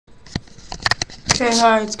Okay,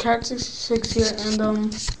 hi, it's Cat66 here, and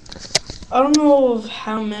I don't know of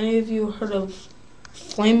how many of you heard of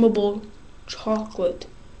flammable chocolate.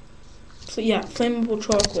 Yeah, flammable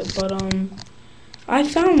chocolate, but I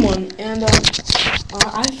found one, and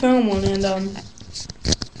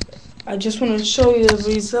I just want to show you the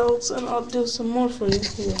results, and I'll do some more for you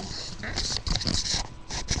here.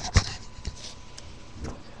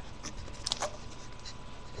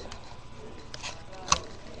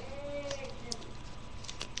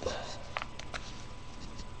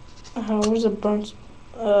 Where's the burnt?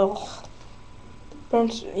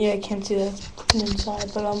 Burnt. Yeah, I can't see that. It's putting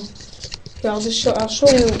inside, but yeah, I'll show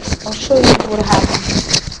you what happened.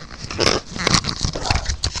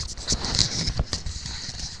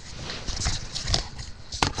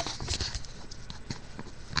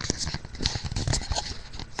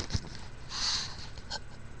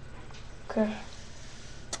 Okay.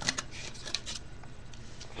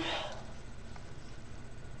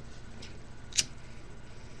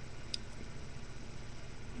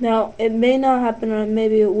 Now, it may not happen, or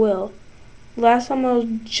maybe it will. Last time I was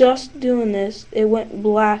just doing this, it went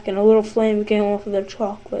black and a little flame came off of the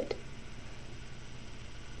chocolate.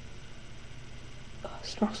 Oh, it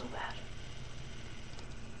smells so bad.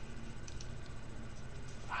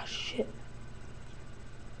 Ah, shit.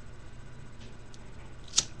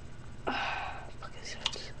 Fuck, this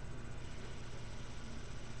hurts.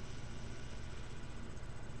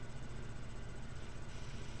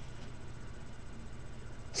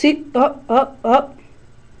 See? Up, up, up.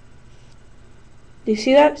 Do you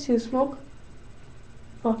see that? See the smoke?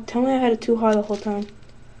 Oh, tell me I had it too high the whole time.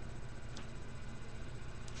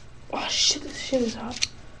 Oh shit, this shit is hot.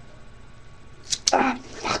 Ah,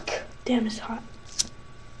 fuck. Damn, it's hot.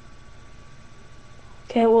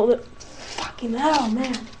 Okay, well, fucking hell,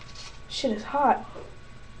 man. Shit is hot.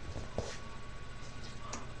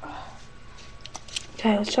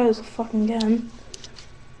 Okay, let's try this fucking again.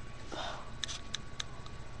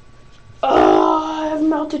 Oh, I have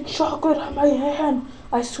melted chocolate on my hand.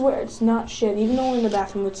 I swear it's not shit. Even though we're in the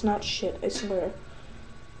bathroom, it's not shit. I swear.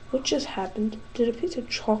 What just happened? Did a piece of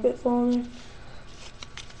chocolate fall in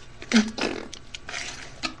there?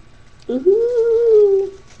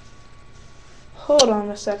 Ooh. Hold on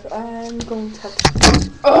a sec. I'm going to have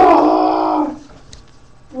to... Oh!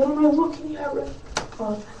 What am I looking at?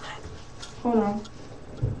 Oh, hold on.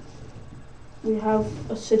 We have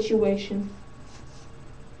a situation.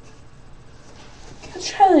 Let's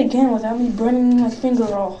try it again without me burning my finger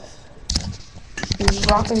off and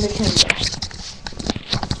dropping the camera.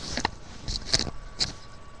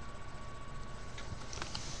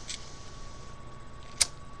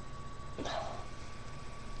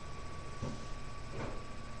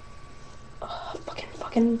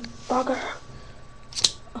 Fucking bugger.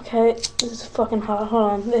 Okay, this is fucking hot.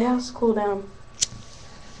 Hold on, it has to cool down.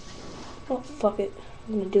 Oh, fuck it.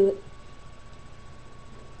 I'm gonna do it.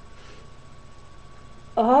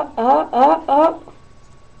 Up.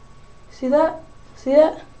 See that? See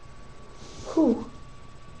that? Whew.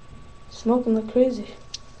 Smoking like crazy.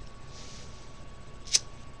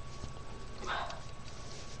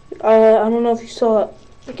 I don't know if you saw it.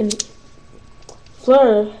 Fucking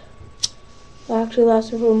flare. It actually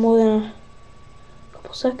lasted for more than a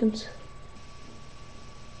couple seconds.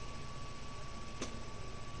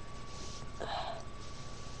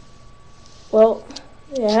 Well,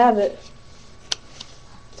 there you have it.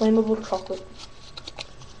 Flammable chocolate.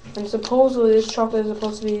 And supposedly this chocolate is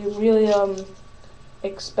supposed to be really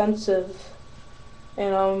expensive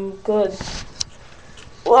and good.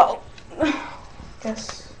 Well,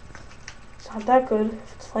 guess it's not that good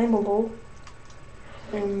if it's flammable.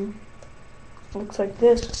 And it looks like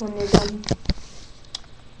this when you're done.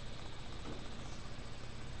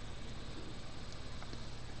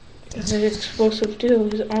 Because it's explosive too.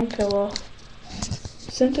 His arm fell off.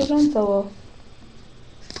 Santa's arm fell off.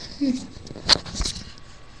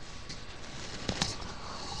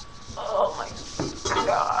 Oh my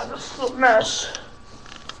god, this is a mess.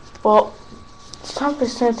 Well, it's time for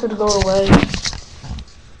Santa to go away.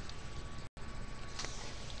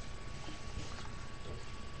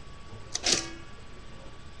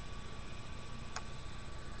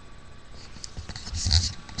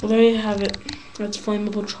 Well, there you have it. That's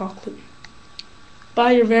flammable chocolate.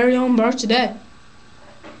 Buy your very own bar today.